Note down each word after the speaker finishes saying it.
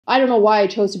I don't know why I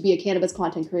chose to be a cannabis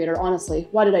content creator, honestly.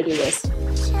 Why did I do this?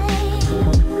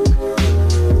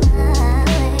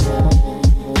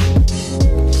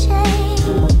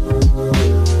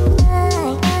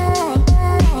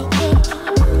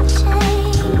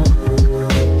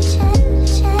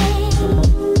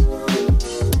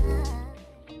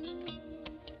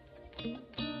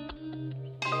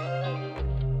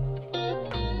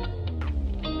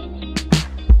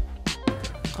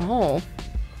 Oh,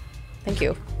 thank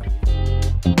you.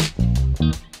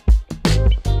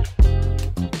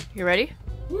 You ready?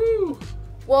 Woo!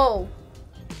 Whoa.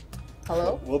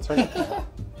 Hello? We'll turn it down.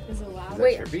 Is it loud?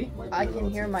 Wait, trippy? I can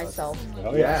hear myself.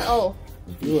 Oh yeah. Oh,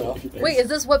 You will. wait, is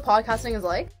this what podcasting is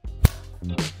like?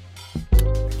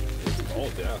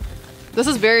 Oh yeah. This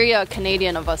is very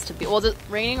Canadian of us to be. Well, is it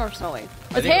raining or snowing?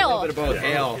 I It's think hail. a little bit about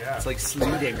hail. Yeah. It's like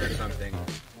sleeting or something.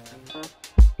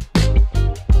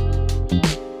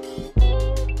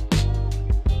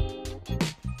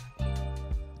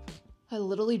 I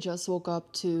literally just woke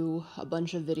up to a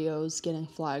bunch of videos getting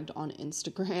flagged on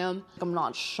Instagram. I'm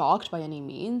not shocked by any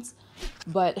means,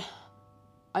 but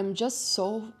I'm just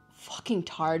so fucking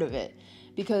tired of it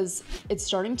because it's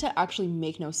starting to actually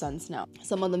make no sense now.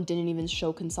 Some of them didn't even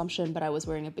show consumption, but I was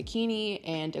wearing a bikini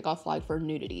and it got flagged for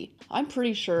nudity. I'm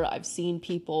pretty sure I've seen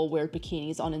people wear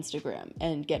bikinis on Instagram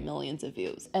and get millions of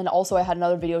views. And also I had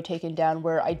another video taken down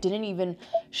where I didn't even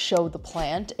show the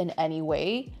plant in any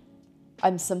way.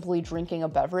 I'm simply drinking a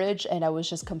beverage and I was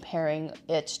just comparing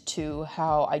it to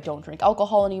how I don't drink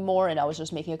alcohol anymore, and I was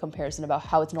just making a comparison about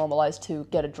how it's normalized to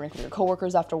get a drink with your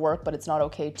coworkers after work, but it's not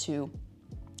okay to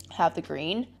have the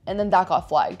green. And then that got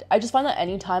flagged. I just find that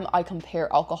anytime I compare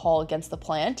alcohol against the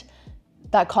plant,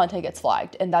 that content gets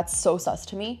flagged, and that's so sus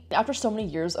to me. After so many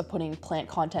years of putting plant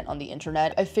content on the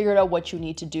internet, I figured out what you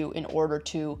need to do in order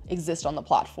to exist on the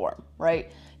platform,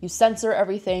 right? You censor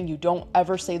everything, you don't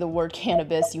ever say the word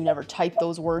cannabis, you never type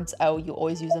those words out, you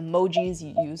always use emojis,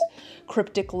 you use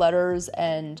cryptic letters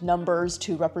and numbers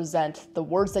to represent the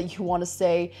words that you want to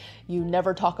say, you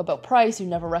never talk about price, you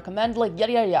never recommend, like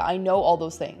yada yada yada. I know all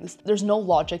those things. There's no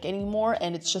logic anymore,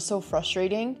 and it's just so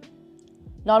frustrating.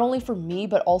 Not only for me,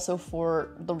 but also for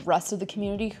the rest of the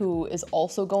community who is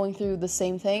also going through the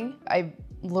same thing. I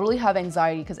literally have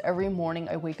anxiety because every morning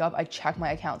I wake up, I check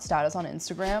my account status on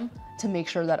Instagram to make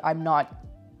sure that I'm not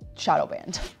shadow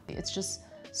banned. It's just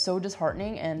so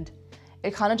disheartening, and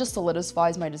it kind of just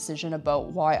solidifies my decision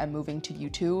about why I'm moving to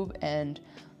YouTube. And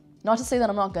not to say that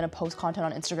I'm not gonna post content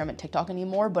on Instagram and TikTok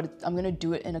anymore, but I'm gonna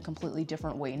do it in a completely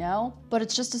different way now. But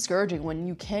it's just discouraging when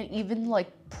you can't even like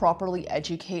properly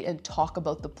educate and talk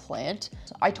about the plant.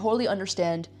 So I totally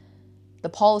understand the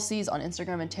policies on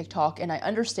Instagram and TikTok, and I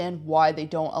understand why they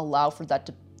don't allow for that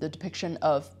the depiction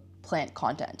of plant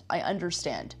content. I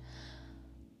understand.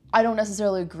 I don't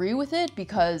necessarily agree with it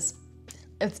because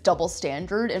it's double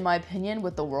standard in my opinion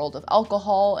with the world of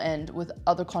alcohol and with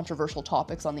other controversial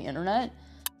topics on the internet.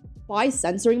 By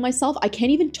censoring myself, I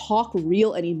can't even talk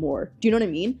real anymore. Do you know what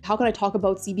I mean? How can I talk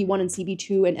about CB1 and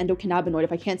CB2 and endocannabinoid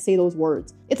if I can't say those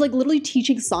words? It's like literally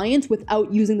teaching science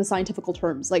without using the scientific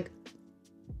terms. Like,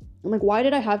 I'm like, why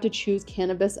did I have to choose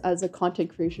cannabis as a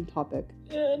content creation topic?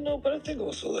 Yeah, no, but I think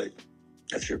also like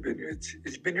it's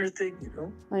been your thing, you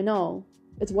know? I know.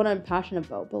 It's what I'm passionate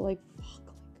about, but like,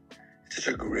 fuck. It's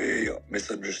such a gray,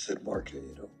 misunderstood market,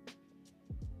 you know?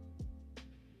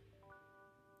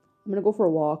 I'm gonna go for a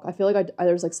walk. I feel like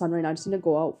there's like sun right now. I just need to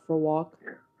go out for a walk.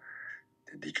 Yeah.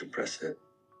 To decompress it.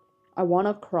 I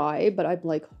wanna cry, but I'm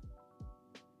like,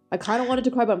 I kind of wanted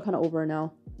to cry, but I'm kind of over it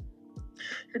now.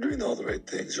 You're doing all the right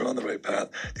things. You're on the right path.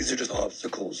 These are just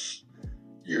obstacles.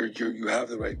 You have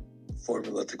the right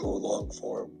formula to go long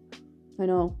form. I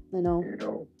know. You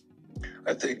know,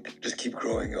 I think just keep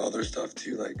growing other stuff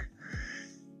too, like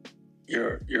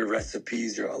your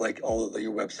recipes, your like all of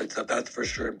your website stuff. That's for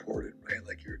sure important, right?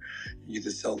 Like you need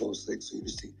to sell those things, so you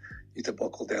just need to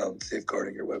buckle down,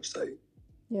 safeguarding your website.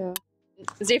 Yeah.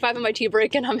 It's day 5 of my tea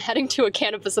break and I'm heading to a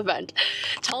cannabis event.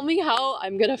 Tell me how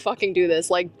I'm gonna fucking do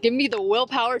this. Like, give me the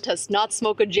willpower to not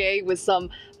smoke a J with some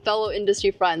fellow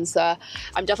industry friends. I'm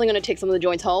definitely gonna take some of the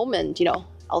joints home and, you know,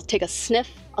 I'll take a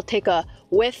sniff, I'll take a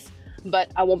whiff,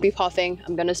 but I won't be puffing.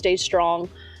 I'm gonna stay strong.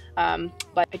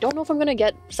 But I don't know if I'm gonna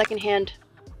get secondhand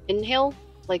inhale.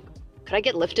 Like, could I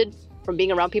get lifted from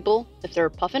being around people if they're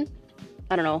puffing?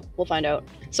 I don't know, we'll find out.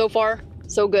 So far,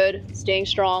 so good, staying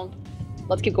strong.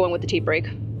 Let's keep going with the tea break.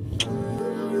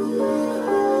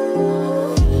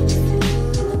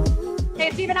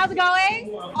 Hey Steven, how's it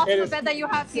going? Awesome event that you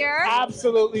have here.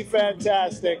 Absolutely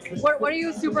fantastic. What are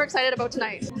you super excited about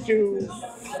tonight? To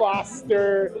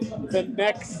foster the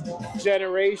next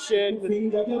generation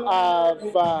of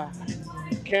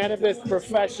cannabis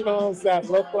professionals that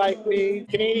look like me.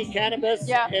 Canadian cannabis,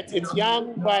 Yeah. it's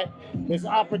young, but there's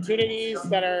opportunities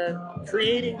that are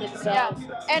creating themselves.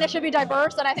 Yeah, and it should be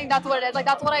diverse, and I think that's what it is. Like,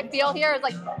 that's what I feel here. Is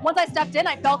like, once I stepped in,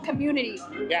 I felt community.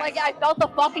 Yes. Like, I felt the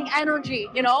fucking energy,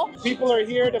 you know? People are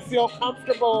here to feel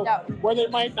comfortable Yeah. where they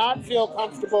might not feel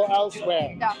comfortable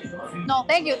elsewhere. Yeah. No,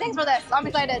 thank you. Thanks for this. I'm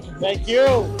excited. Thank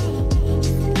you.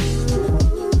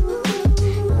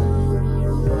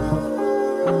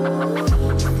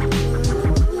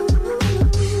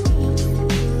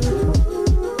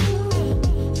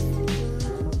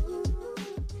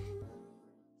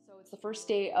 The first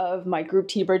day of my group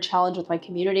tea break challenge with my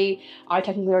community. I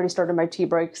technically already started my tea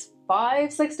breaks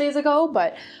 5-6 days ago,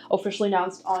 but officially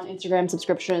announced on Instagram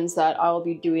subscriptions that I'll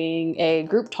be doing a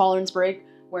group tolerance break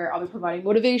where I'll be providing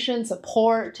motivation,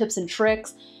 support, tips and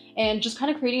tricks, and just kind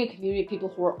of creating a community of people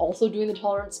who are also doing the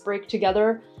tolerance break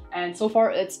together. And so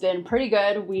far it's been pretty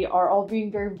good. We are all being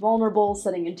very vulnerable,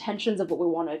 setting intentions of what we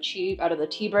want to achieve out of the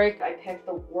tea break. I picked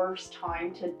the worst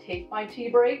time to take my tea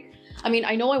break. I mean,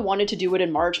 I know I wanted to do it in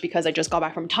March because I just got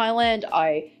back from Thailand.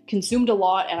 I consumed a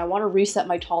lot and I want to reset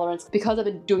my tolerance. Because I've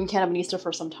been doing cannabinista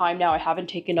for some time now, I haven't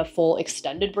taken a full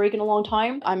extended break in a long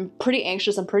time. I'm pretty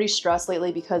anxious and pretty stressed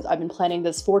lately because I've been planning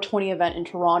this 420 event in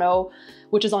Toronto,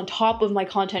 which is on top of my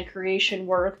content creation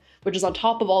work, which is on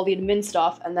top of all the admin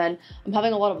stuff. And then I'm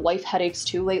having a lot of life headaches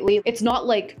too lately. It's not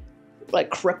like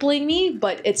crippling me,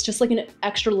 but it's just like an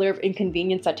extra layer of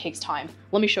inconvenience that takes time.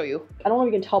 Let me show you. I don't know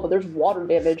if you can tell, but there's water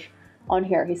damage on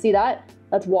here. You see that?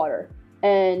 That's water.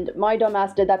 And my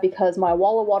dumbass did that because my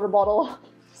Walla water bottle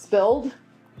spilled.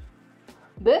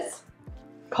 This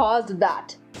caused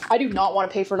that. I do not want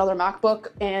to pay for another MacBook,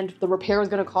 and the repair is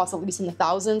going to cost at least in the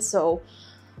thousands, so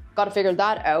got to figure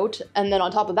that out. And then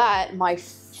on top of that, my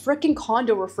freaking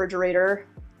condo refrigerator,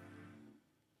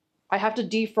 I have to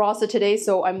defrost it today,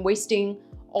 so I'm wasting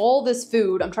all this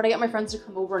food. I'm trying to get my friends to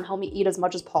come over and help me eat as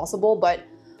much as possible, but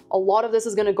a lot of this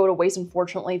is going to go to waste,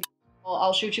 unfortunately.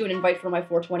 I'll shoot you an invite for my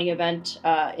 420 event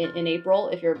in April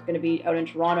if you're going to be out in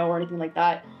Toronto or anything like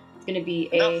that. It's going to be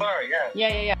a... Not far, yeah.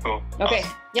 Yeah. Cool. Okay.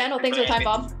 Awesome. Yeah, no, thanks for the time,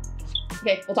 Bob.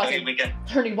 Okay, we'll talk Have a soon. good weekend.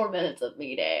 30 more minutes of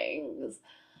meetings.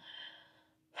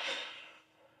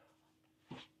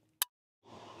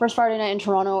 First Friday night in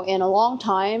Toronto in a long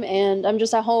time, and I'm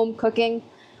just at home cooking,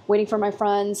 waiting for my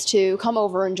friends to come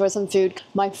over, enjoy some food.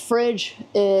 My fridge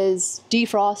is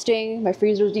defrosting, my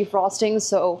freezer is defrosting,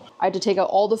 so I had to take out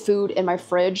all the food in my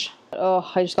fridge.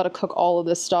 Oh, I just gotta cook all of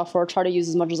this stuff or try to use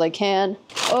as much as I can.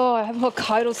 Oh, I have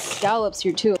Hokkaido scallops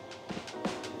here too.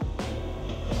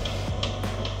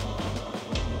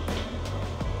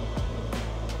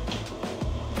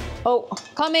 Oh,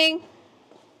 coming!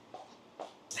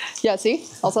 Yeah, see?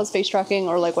 Also has face tracking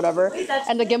or like whatever. Wait,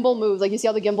 and the gimbal moves. Like, you see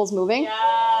how the gimbal's moving?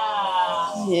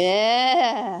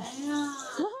 Yeah.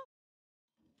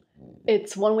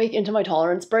 It's 1 week into my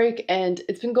tolerance break and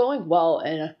it's been going well,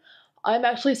 and I'm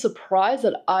actually surprised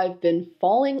that I've been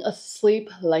falling asleep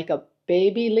like a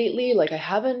baby lately. Like, I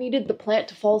haven't needed the plant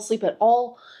to fall asleep at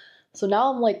all. So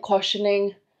now I'm like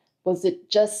questioning, was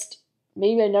it just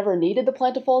maybe I never needed the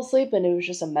plant to fall asleep and it was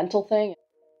just a mental thing?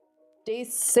 Day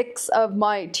 6 of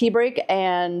my tea break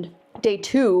and day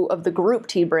 2 of the group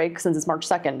tea break since it's March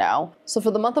 2nd now. So for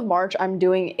the month of March, I'm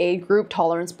doing a group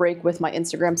tolerance break with my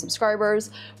Instagram subscribers,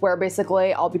 where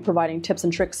basically I'll be providing tips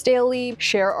and tricks daily,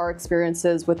 share our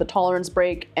experiences with the tolerance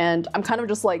break, and I'm kind of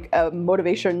just like a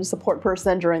motivation support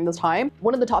person during this time.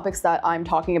 One of the topics that I'm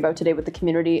talking about today with the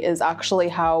community is actually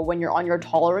how when you're on your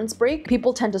tolerance break,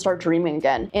 people tend to start dreaming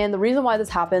again. And the reason why this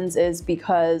happens is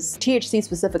because THC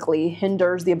specifically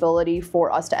hinders the ability for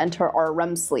us to enter our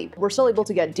REM sleep. We're still able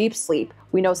to get deep sleep.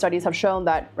 We know studies have shown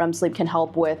that REM sleep can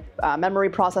help with memory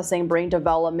processing, brain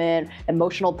development,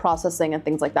 emotional processing, and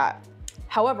things like that.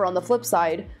 However, on the flip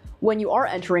side, when you are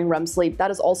entering REM sleep,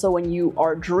 that is also when you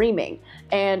are dreaming.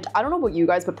 And I don't know about you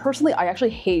guys, but personally, I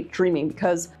actually hate dreaming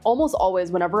because almost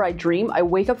always whenever I dream, I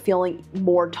wake up feeling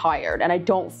more tired and I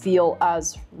don't feel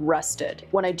as rested.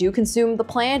 When I do consume the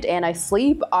plant and I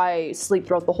sleep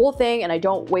throughout the whole thing and I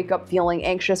don't wake up feeling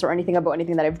anxious or anything about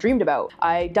anything that I've dreamed about.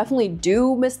 I definitely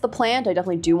do miss the plant. I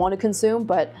definitely do want to consume,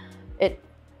 but it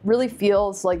really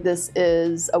feels like this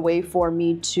is a way for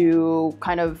me to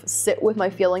kind of sit with my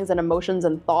feelings and emotions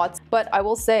and thoughts. But I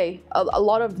will say a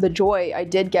lot of the joy I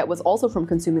did get was also from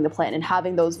consuming the plant and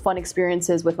having those fun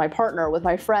experiences with my partner, with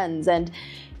my friends. And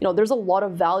you know, there's a lot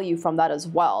of value from that as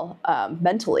well,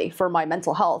 mentally, for my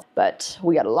mental health. But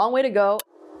we got a long way to go.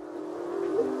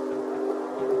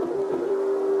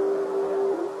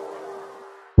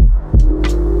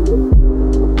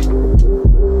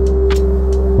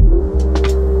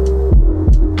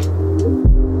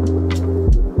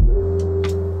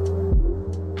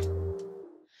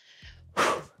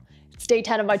 day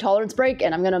 10 of my tolerance break,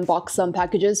 and I'm gonna unbox some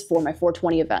packages for my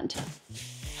 420 event.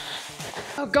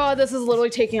 Oh God, this is literally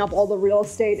taking up all the real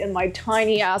estate in my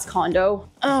tiny ass condo.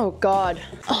 Oh God.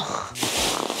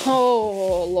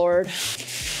 Oh Lord.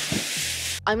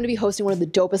 I'm gonna be hosting one of the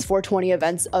dopest 420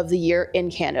 events of the year in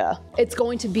Canada. It's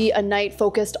going to be a night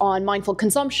focused on mindful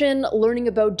consumption, learning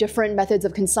about different methods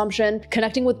of consumption,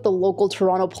 connecting with the local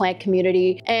Toronto plant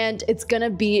community, and it's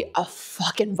gonna be a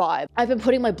fucking vibe. I've been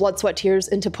putting my blood, sweat, tears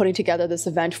into putting together this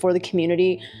event for the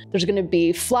community. There's gonna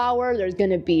be flower, there's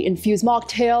gonna be infused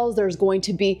mocktails, there's going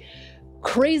to be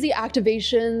crazy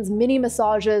activations, mini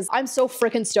massages. I'm so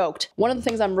freaking stoked. One of the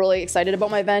things I'm really excited about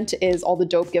my event is all the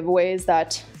dope giveaways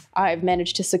that I've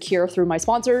managed to secure through my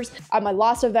sponsors. At my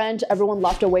last event, everyone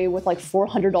left away with like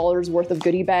 $400 worth of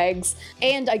goodie bags,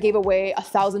 and I gave away a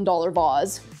 $1,000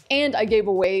 vase, and I gave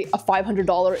away a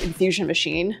 $500 infusion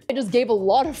machine. I just gave a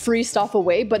lot of free stuff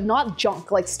away, but not junk,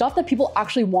 like stuff that people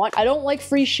actually want. I don't like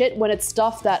free shit when it's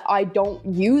stuff that I don't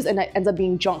use and it ends up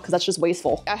being junk, because that's just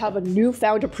wasteful. I have a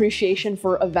newfound appreciation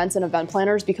for events and event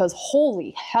planners because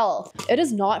holy hell, it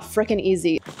is not freaking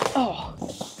easy. Oh.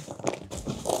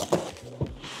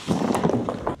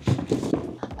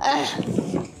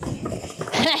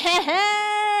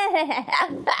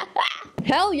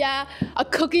 Hell yeah, a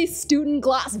cookie student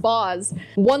glass vase.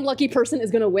 One lucky person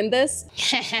is gonna win this.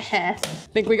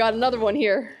 Think we got another one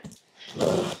here.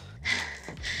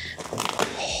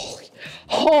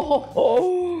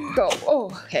 Oh,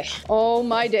 okay. Oh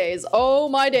my days, oh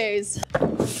my days.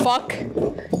 Fuck.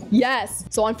 Yes.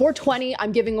 So on 420,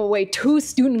 I'm giving away 2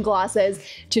 student glasses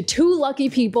to 2 lucky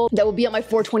people that will be at my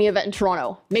 420 event in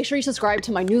Toronto. Make sure you subscribe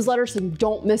to my newsletter so you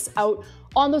don't miss out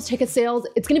on those ticket sales.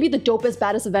 It's gonna be the dopest,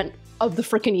 baddest event of the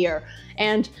freaking year.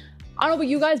 And I don't know about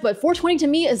you guys, but 420 to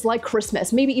me is like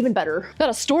Christmas, maybe even better.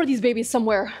 Gotta store these babies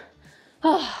somewhere.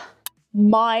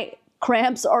 My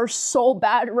cramps are so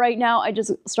bad right now. I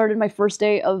just started my first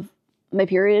day of my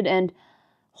period and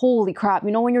holy crap,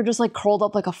 you know when you're just like curled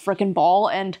up like a freaking ball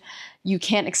and you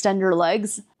can't extend your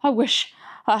legs? I wish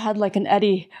I had like an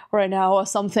Eddie right now or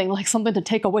something, like something to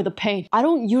take away the pain. I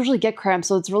don't usually get cramps,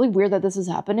 so it's really weird that this is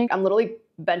happening. I'm literally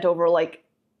bent over like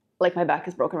my back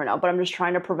is broken right now, but I'm just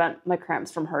trying to prevent my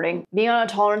cramps from hurting. Being on a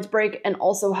tolerance break and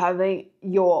also having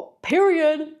your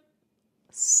period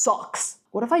sucks.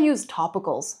 What if I use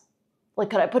topicals?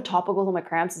 Like, could I put topicals on my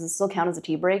cramps? Does it still count as a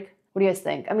tea break? What do you guys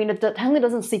think? I mean, it technically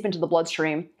doesn't seep into the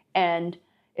bloodstream, and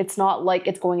it's not like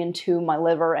it's going into my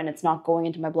liver and it's not going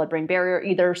into my blood-brain barrier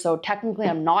either. So technically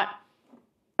I'm not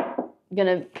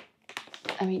gonna,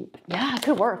 I mean, yeah, it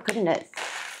could work, couldn't it?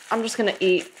 I'm just gonna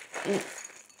eat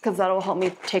because that'll help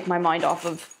me take my mind off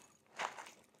of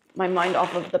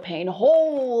the pain.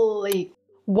 Holy.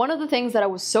 One of the things that I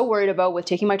was so worried about with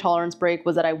taking my tolerance break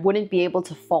was that I wouldn't be able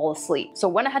to fall asleep. So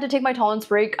when I had to take my tolerance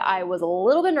break, I was a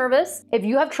little bit nervous. If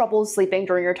you have trouble sleeping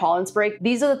during your tolerance break,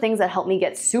 these are the things that help me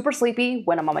get super sleepy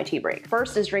when I'm on my tea break.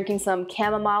 First is drinking some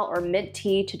chamomile or mint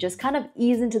tea to just kind of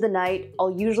ease into the night.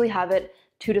 I'll usually have it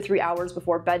 2 to 3 hours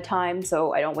before bedtime,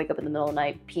 so I don't wake up in the middle of the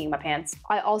night peeing my pants.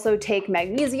 I also take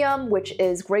magnesium, which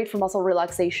is great for muscle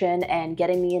relaxation and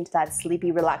getting me into that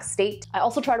sleepy, relaxed state. I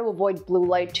also try to avoid blue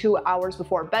light 2 hours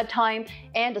before bedtime,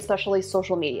 and especially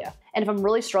social media. And if I'm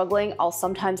really struggling, I'll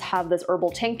sometimes have this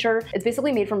herbal tincture. It's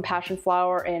basically made from passion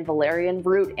flower and valerian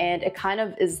root, and it kind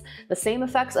of is the same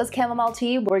effects as chamomile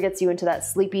tea, where it gets you into that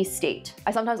sleepy state.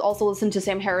 I sometimes also listen to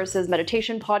Sam Harris's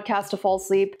meditation podcast to fall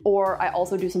asleep, or I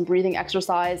also do some breathing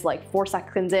exercise, like 4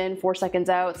 seconds in, 4 seconds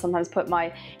out. Sometimes put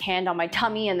my hand on my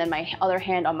tummy and then my other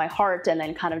hand on my heart and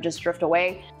then kind of just drift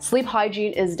away. Sleep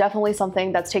hygiene is definitely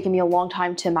something that's taken me a long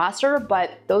time to master,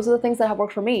 but those are the things that have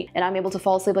worked for me, and I'm able to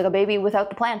fall asleep like a baby without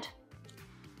the plant.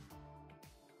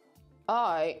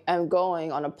 I am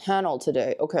going on a panel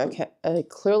today. Okay, I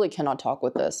clearly cannot talk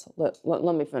with this. Let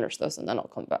me finish this and then I'll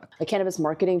come back. A cannabis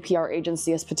marketing PR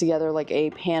agency has put together like a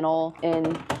panel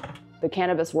in the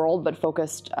cannabis world, but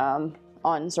focused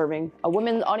on serving a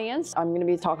women's audience. I'm gonna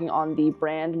be talking on the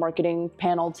brand marketing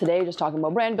panel today, just talking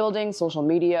about brand building, social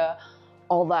media,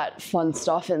 all that fun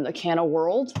stuff in the canna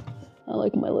world. I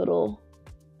like my little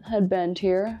headband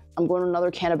here. I'm going to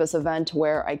another cannabis event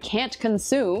where I can't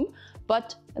consume,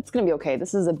 but it's gonna be okay.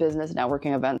 This is a business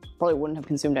networking event. Probably wouldn't have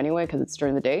consumed anyway because it's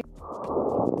during the day.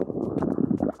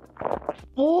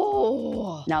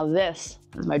 Oh, now this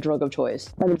is my drug of choice.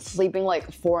 I've been sleeping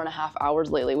like 4.5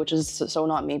 hours lately, which is so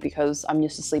not me because I'm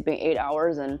used to sleeping 8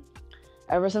 hours, and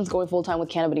ever since going full-time with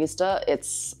Cannabinista,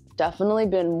 it's definitely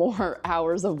been more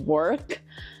hours of work,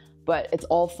 but it's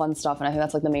all fun stuff. And I think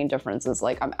that's like the main difference is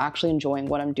like I'm actually enjoying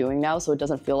what I'm doing now, so it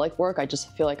doesn't feel like work. I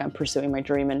just feel like I'm pursuing my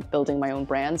dream and building my own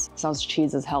brands. Sounds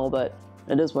cheesy as hell, but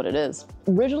it is what it is.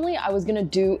 Originally, I was gonna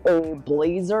do a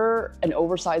blazer, an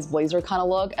oversized blazer kind of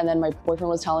look, and then my boyfriend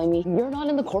was telling me, you're not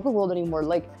in the corporate world anymore.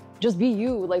 Like, just be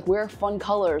you, like wear fun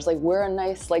colors, like wear a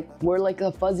nice, like wear like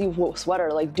a fuzzy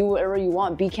sweater, like do whatever you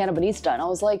want, be cannabinista. And I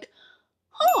was like,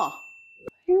 huh,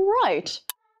 you're right.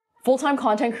 Full-time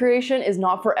content creation is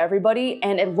not for everybody,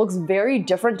 and it looks very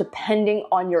different depending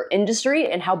on your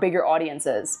industry and how big your audience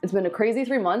is. It's been a crazy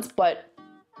 3 months, but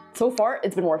so far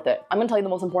it's been worth it. I'm gonna tell you the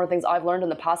most important things I've learned in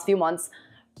the past few months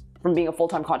from being a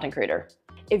full-time content creator.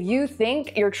 If you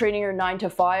think you're trading your 9 to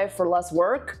 5 for less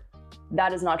work,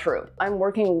 that is not true. I'm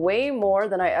working way more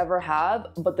than I ever have,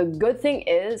 but the good thing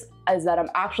is that I'm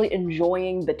actually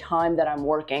enjoying the time that I'm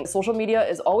working. Social media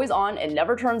is always on, it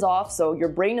never turns off, so your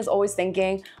brain is always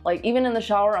thinking. Like even in the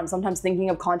shower, I'm sometimes thinking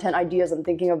of content ideas, I'm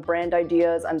thinking of brand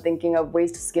ideas, I'm thinking of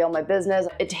ways to scale my business.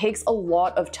 It takes a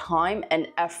lot of time and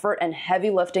effort and heavy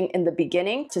lifting in the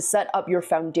beginning to set up your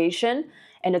foundation,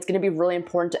 and it's gonna be really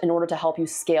important in order to help you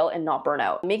scale and not burn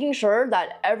out. Making sure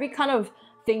that every kind of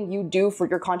thing you do for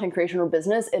your content creation or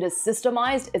business, it is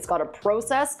systemized, it's got a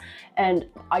process, and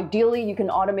ideally you can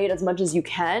automate as much as you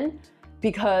can,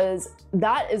 because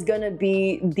that is gonna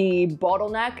be the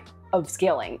bottleneck of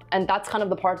scaling. And that's kind of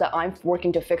the part that I'm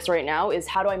working to fix right now, is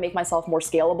how do I make myself more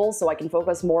scalable so I can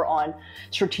focus more on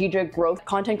strategic growth.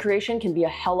 Content creation can be a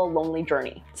hella lonely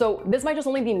journey. So this might just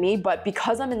only be me, but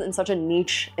because I'm in such a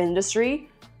niche industry,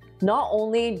 not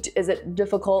only is it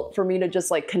difficult for me to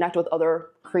just like connect with other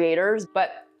creators,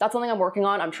 but that's something I'm working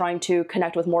on. I'm trying to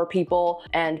connect with more people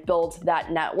and build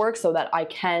that network so that I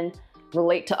can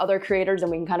relate to other creators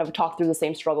and we can kind of talk through the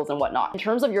same struggles and whatnot. In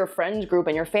terms of your friend group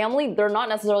and your family, they're not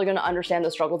necessarily going to understand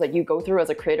the struggles that you go through as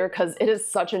a creator, because it is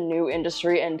such a new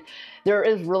industry and there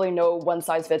is really no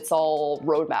one-size-fits-all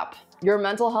roadmap. Your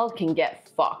mental health can get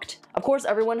fucked. Of course,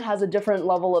 everyone has a different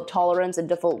level of tolerance and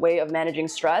different way of managing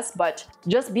stress, but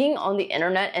just being on the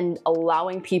internet and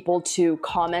allowing people to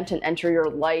comment and enter your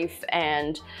life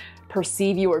and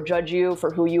perceive you or judge you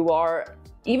for who you are,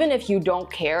 even if you don't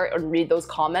care and read those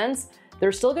comments,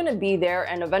 they're still gonna be there,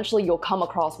 and eventually you'll come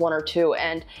across one or two,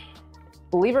 and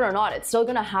believe it or not, it's still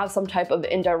gonna have some type of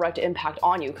indirect impact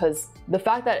on you, because the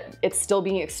fact that it's still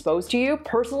being exposed to you,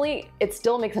 personally, it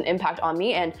still makes an impact on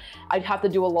me, and I'd have to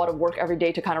do a lot of work every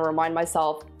day to kind of remind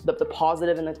myself the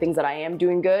positive and the things that I am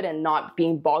doing good and not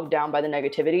being bogged down by the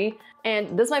negativity.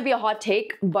 And this might be a hot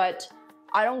take, but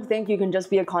I don't think you can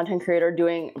just be a content creator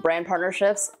doing brand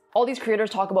partnerships. All these creators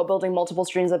talk about building multiple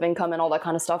streams of income and all that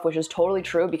kind of stuff, which is totally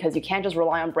true, because you can't just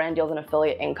rely on brand deals and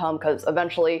affiliate income, because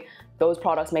eventually those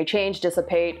products may change,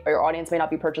 dissipate, or your audience may not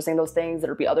be purchasing those things.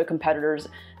 There'll be other competitors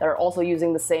that are also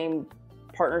using the same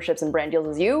partnerships and brand deals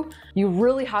as you. You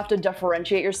really have to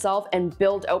differentiate yourself and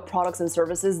build out products and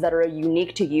services that are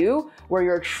unique to you, where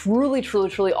you're truly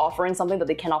offering something that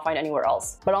they cannot find anywhere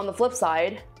else. But on the flip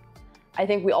side, I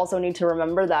think we also need to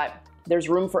remember that there's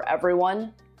room for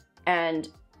everyone, and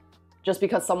just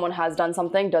because someone has done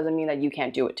something doesn't mean that you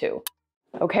can't do it too.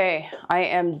 Okay, I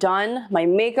am done my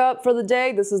makeup for the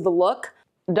day. This is the look.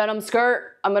 Denim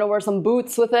skirt, I'm gonna wear some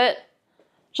boots with it.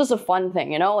 It's just a fun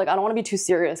thing, you know? Like, I don't wanna be too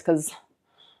serious because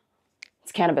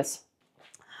it's cannabis.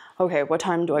 Okay, what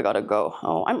time do I gotta go?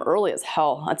 Oh, I'm early as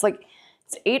hell. It's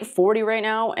 8:40 right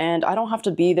now, and I don't have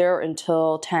to be there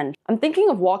until 10. I'm thinking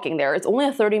of walking there. It's only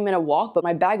a 30-minute walk, but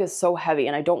my bag is so heavy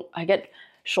and I get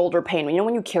shoulder pain. You know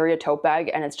when you carry a tote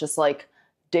bag and it's just like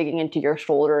digging into your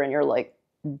shoulder and you're like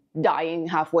dying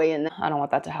halfway in? I don't want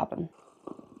that to happen.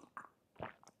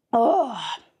 Oh.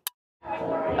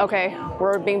 Okay,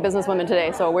 we're being businesswomen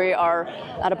today, so we are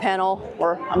at a panel,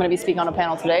 or I'm gonna be speaking on a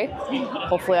panel today.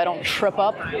 Hopefully I don't trip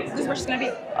up. This is where she's gonna be.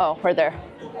 Oh, right there.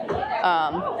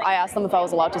 I asked them if I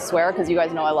was allowed to swear, because you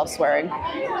guys know I love swearing.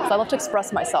 So I love to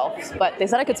express myself, but they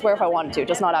said I could swear if I wanted to,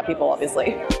 just not at people,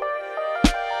 obviously.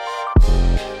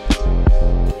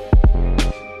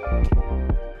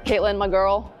 Caitlin, my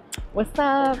girl. What's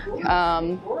up?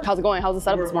 How's it going? How's the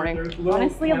setup this morning?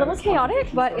 Honestly, a little chaotic,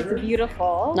 but it's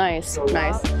beautiful. Nice,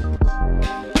 nice.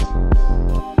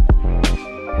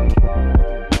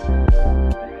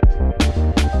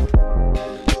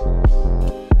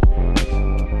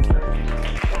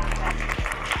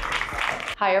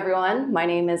 Hi everyone, my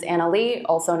name is Anna Lee,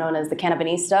 also known as the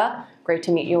Cannabinista. Great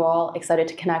to meet you all. Excited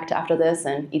to connect after this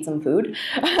and eat some food.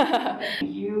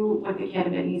 You, with the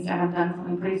Cannabinista, have done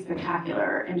something pretty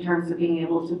spectacular in terms of being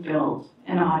able to build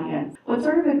an audience. What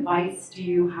sort of advice do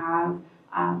you have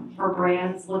for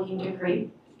brands looking to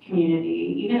create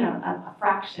community, even a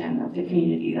fraction of the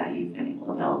community that you've been able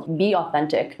to build? Be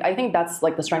authentic. I think that's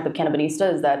like the strength of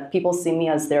Cannabinista, is that people see me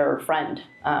as their friend.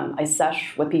 I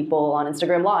sesh with people on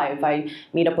Instagram Live. I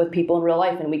meet up with people in real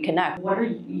life and we connect. What are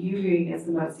you viewing as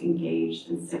the most engaged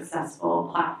and successful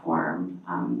platform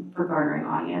for garnering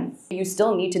audience? You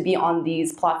still need to be on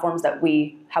these platforms that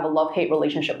we have a love-hate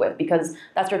relationship with, because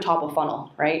that's your top of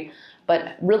funnel, right?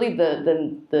 But really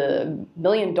the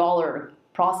million-dollar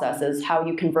process is how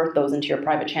you convert those into your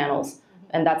private channels.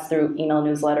 And that's through email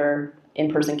newsletter,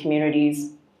 in-person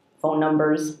communities, phone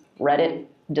numbers, Reddit,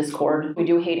 Discord. We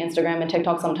do hate Instagram and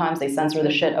TikTok sometimes. They censor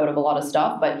the shit out of a lot of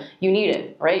stuff, but you need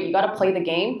it, right? You gotta play the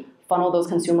game, funnel those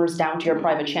consumers down to your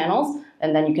private channels,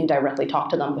 and then you can directly talk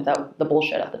to them without the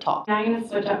bullshit at the top. Now I'm going to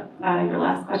switch up your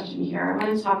last question here. I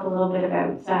want to talk a little bit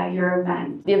about your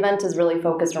event. The event is really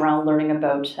focused around learning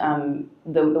about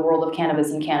the world of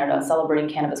cannabis in Canada, celebrating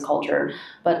cannabis culture.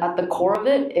 But at the core of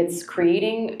it, it's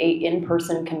creating a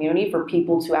in-person community for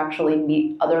people to actually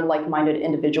meet other like-minded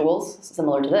individuals,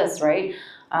 similar to this, right?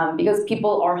 Because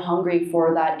people are hungry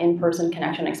for that in-person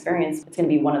connection experience. It's going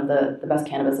to be one of the best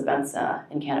cannabis events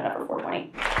in Canada for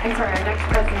 420. And for our next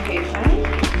presentation,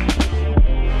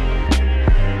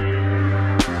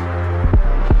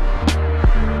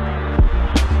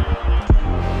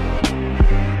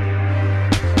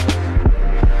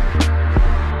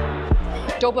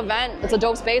 Dope event. It's a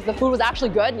dope space. The food was actually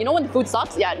good. You know when the food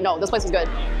sucks? Yeah, no, this place was good.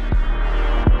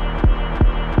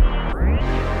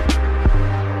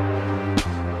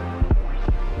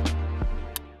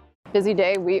 Busy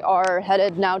day. We are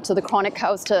headed now to the Chronic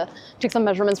House to take some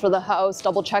measurements for the house,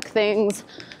 double check things,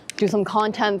 do some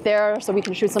content there so we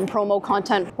can shoot some promo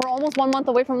content. We're almost 1 month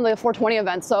away from the 420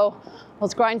 event, so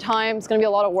it's grind time. It's gonna be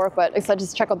a lot of work, but excited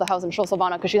to check out the house and show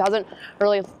Silvana because she hasn't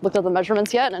really looked at the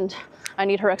measurements yet, and I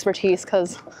need her expertise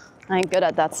because I ain't good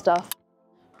at that stuff.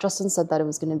 Justin said that it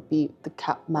was gonna be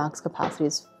the max capacity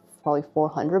is probably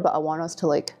 400, but I want us to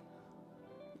like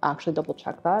actually double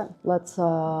check that. Let's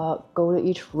go to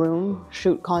each room,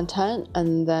 shoot content,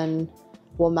 and then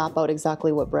we'll map out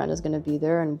exactly what brand is gonna be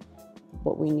there and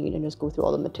what we need and just go through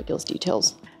all the meticulous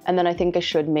details. And then I think I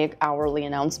should make hourly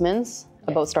announcements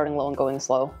about starting low and going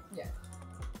slow. Yeah.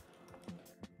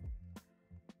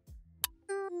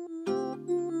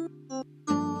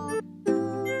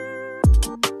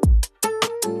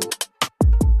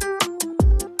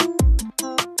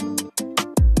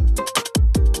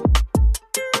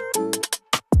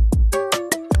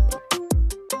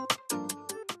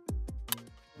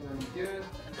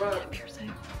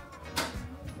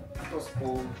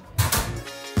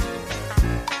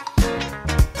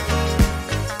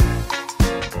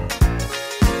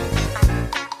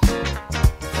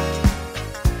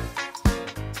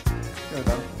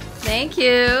 Thank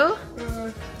you.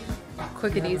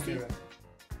 Quick and easy.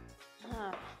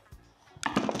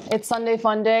 It's Sunday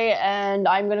fun day and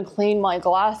I'm gonna clean my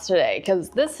glass today because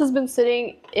this has been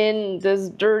sitting in this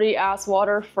dirty ass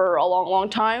water for a long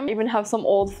time. I even have some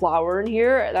old flour in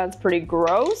here. That's pretty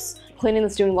gross. Cleaning the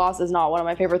student glass is not one of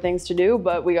my favorite things to do,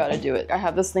 but we gotta do it. I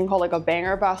have this thing called like a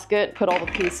banger basket. Put all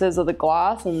the pieces of the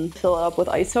glass and fill it up with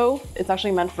ISO. It's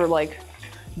actually meant for like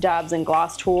dabs and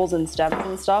glass tools and stems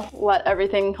and stuff. Let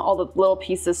everything, all the little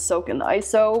pieces soak in the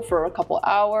ISO for a couple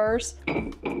hours.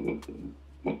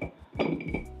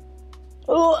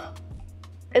 Ugh.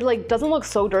 It like doesn't look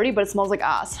so dirty, but it smells like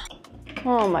ass.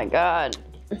 Oh my God.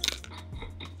 This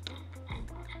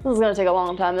is gonna take a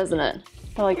long time, isn't it?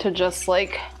 I like to just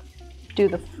like do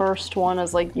the first one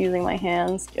as like using my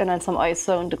hands and then some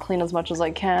ISO and to clean as much as I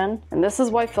can. And this is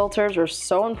why filters are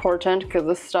so important because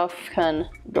this stuff can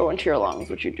go into your lungs,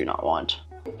 which you do not want.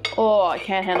 Oh, I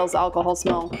can't handle this alcohol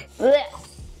smell. Blech.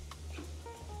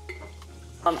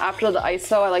 After the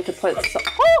ISO, I like to put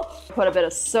a bit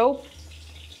of soap.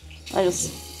 I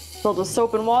just fill the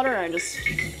soap and water and I just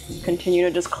continue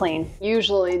to just clean.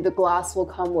 Usually the glass will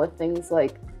come with things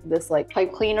like this like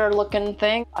pipe cleaner looking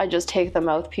thing. I just take the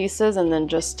mouthpieces and then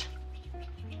just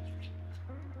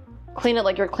clean it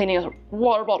like you're cleaning a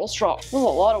water bottle straw. This is a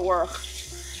lot of work.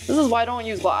 This is why I don't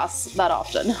use glass that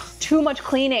often. Too much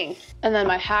cleaning. And then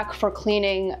my hack for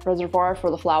cleaning reservoir for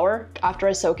the flour, after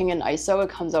I soaking in ISO, it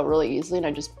comes out really easily and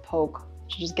I just poke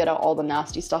to just get out all the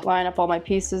nasty stuff. Line up all my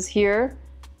pieces here,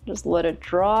 just let it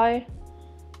dry.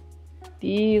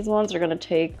 These ones are gonna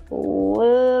take a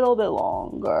little bit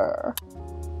longer.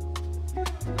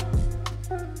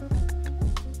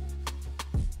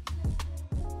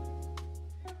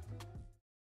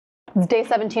 It's day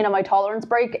 17 on my tolerance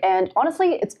break and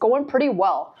honestly, it's going pretty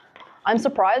well. I'm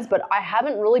surprised, but I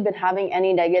haven't really been having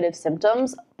any negative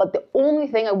symptoms. But the only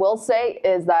thing I will say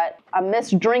is that I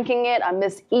miss drinking it, I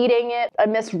miss eating it, I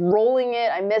miss rolling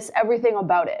it, I miss everything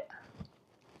about it.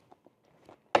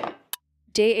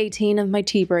 Day 18 of my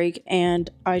tea break, and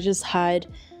I just had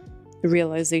the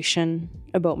realization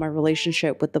about my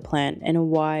relationship with the plant and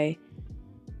why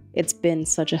it's been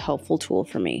such a helpful tool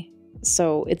for me.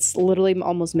 So it's literally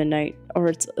almost midnight, or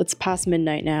it's past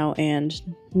midnight now, and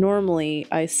normally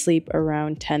I sleep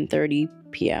around 10:30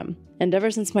 p.m. And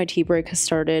ever since my tea break has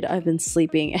started, I've been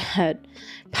sleeping at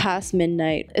past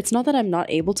midnight. It's not that I'm not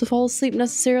able to fall asleep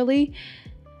necessarily.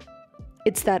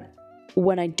 It's that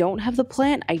when I don't have the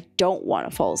plant, I don't want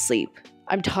to fall asleep.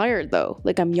 I'm tired though,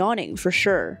 like I'm yawning for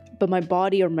sure, but my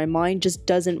body or my mind just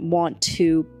doesn't want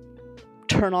to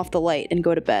turn off the light and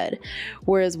go to bed.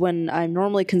 Whereas when I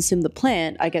normally consume the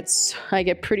plant, I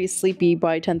get pretty sleepy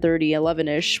by 10:30,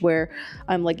 11ish, where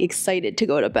I'm like excited to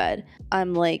go to bed.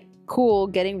 I'm like, cool,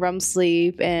 getting REM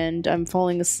sleep, and I'm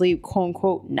falling asleep, quote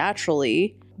unquote,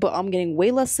 naturally, but I'm getting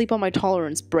way less sleep on my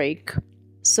tolerance break.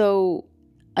 So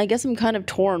I guess I'm kind of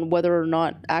torn whether or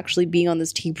not actually being on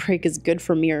this tea break is good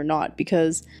for me or not,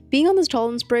 because being on this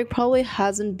tolerance break probably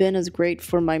hasn't been as great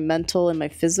for my mental and my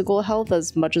physical health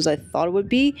as much as I thought it would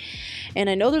be. And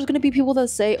I know there's going to be people that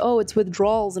say, oh, it's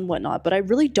withdrawals and whatnot, but I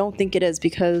really don't think it is,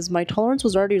 because my tolerance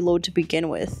was already low to begin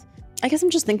with. I guess I'm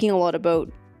just thinking a lot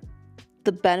about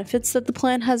the benefits that the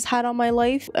plant has had on my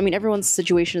life. I mean, everyone's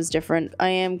situation is different. I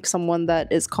am someone that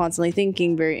is constantly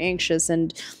thinking, very anxious,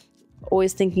 and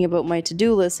always thinking about my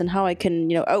to-do list and how I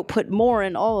can, output more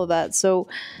and all of that. So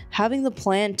having the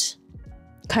plant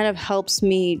kind of helps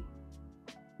me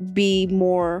be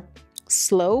more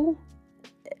slow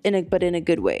but in a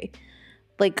good way.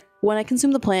 Like when I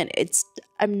consume the plant,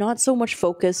 I'm not so much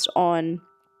focused on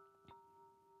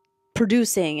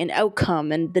producing an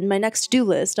outcome and then my next to-do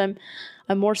list. I'm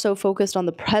more so focused on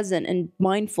the present and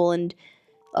mindful and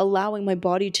allowing my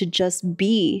body to just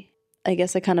be. I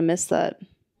guess I kind of miss that.